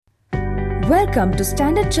Welcome to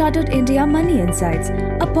Standard Chartered India Money Insights,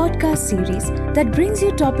 a podcast series that brings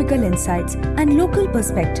you topical insights and local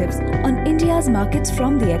perspectives on India's markets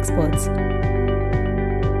from the experts.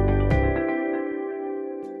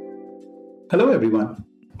 Hello everyone,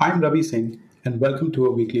 I'm Ravi Singh and welcome to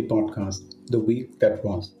a weekly podcast, The Week That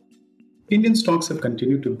Was. Indian stocks have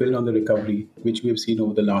continued to build on the recovery which we have seen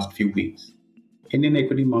over the last few weeks. Indian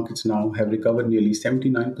equity markets now have recovered nearly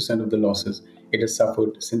 79% of the losses it has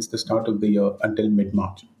suffered since the start of the year until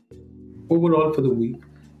mid-March. Overall for the week,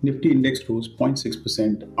 Nifty index rose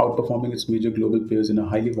 0.6%, outperforming its major global peers in a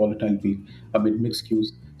highly volatile week amid mixed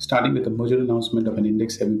cues, starting with a merger announcement of an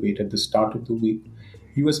index heavyweight at the start of the week,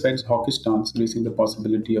 US Fed's hawkish stance raising the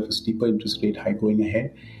possibility of a steeper interest rate hike going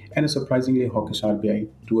ahead, and a surprisingly hawkish RBI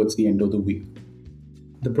towards the end of the week.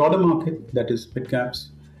 The broader market, that is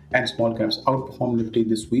mid-caps and small caps, outperformed Nifty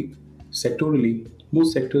this week. Sectorally,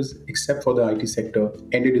 most sectors except for the IT sector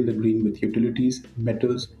ended in the green, with utilities,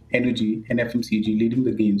 metals, energy and FMCG leading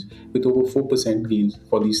the gains with over 4% gains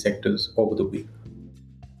for these sectors over the week.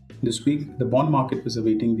 This week, the bond market was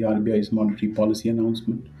awaiting the RBI's monetary policy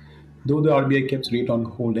announcement. Though the RBI kept rate on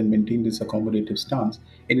hold and maintained its accommodative stance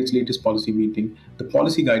in its latest policy meeting, the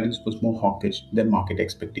policy guidance was more hawkish than market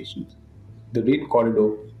expectations. The rate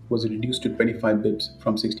corridor was reduced to 25 bips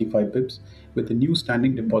from 65 bips, with a new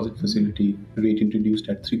standing deposit facility rate introduced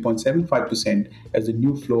at 3.75% as the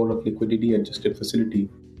new floor of liquidity adjusted facility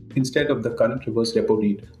instead of the current reverse repo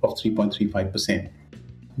rate of 3.35%.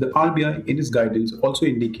 The RBI in its guidance also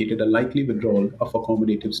indicated a likely withdrawal of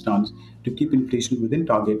accommodative stance to keep inflation within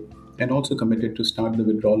target, and also committed to start the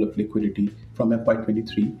withdrawal of liquidity from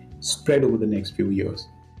FY23 spread over the next few years.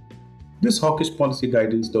 This hawkish policy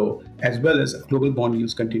guidance, though, as well as global bond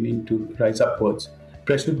yields continuing to rise upwards,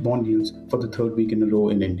 pressured bond yields for the third week in a row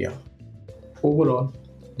in India. Overall,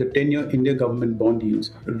 the 10-year India government bond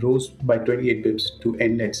yields rose by 28 bips to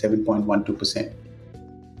end at 7.12%.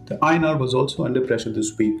 The INR was also under pressure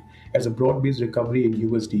this week as a broad-based recovery in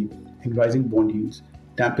USD and rising bond yields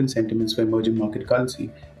dampened sentiments for emerging market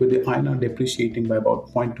currency, with the INR depreciating by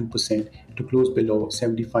about 0.2% to close below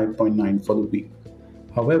 75.9 for the week.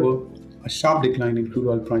 However, a sharp decline in crude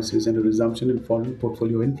oil prices and a resumption in foreign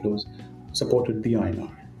portfolio inflows supported the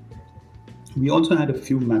INR. We also had a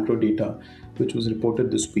few macro data which was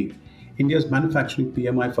reported this week. India's manufacturing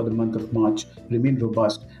PMI for the month of March remained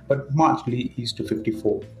robust but marginally eased to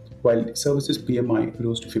 54, while services PMI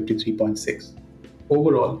rose to 53.6.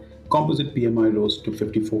 Overall, composite PMI rose to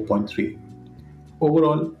 54.3.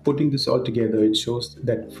 Overall, putting this all together, it shows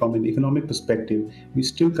that from an economic perspective, we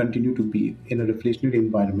still continue to be in a reflationary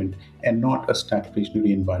environment and not a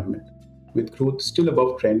stagflationary environment, with growth still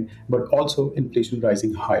above trend but also inflation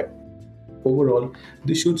rising higher. Overall,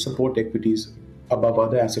 this should support equities above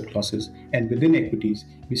other asset classes, and within equities,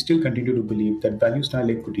 we still continue to believe that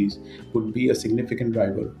value-style equities would be a significant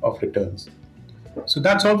driver of returns. So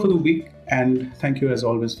that's all for the week, and thank you as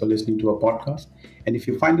always for listening to our podcast. And if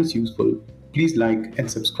you find this useful, please like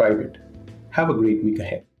and subscribe it. Have a great week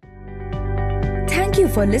ahead. Thank you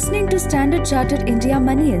for listening to Standard Chartered India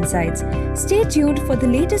Money Insights. Stay tuned for the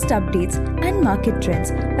latest updates and market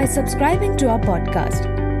trends by subscribing to our podcast.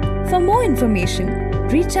 For more information,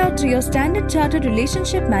 reach out to your Standard Chartered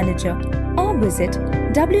Relationship Manager or visit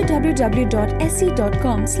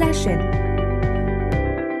www.se.com/in.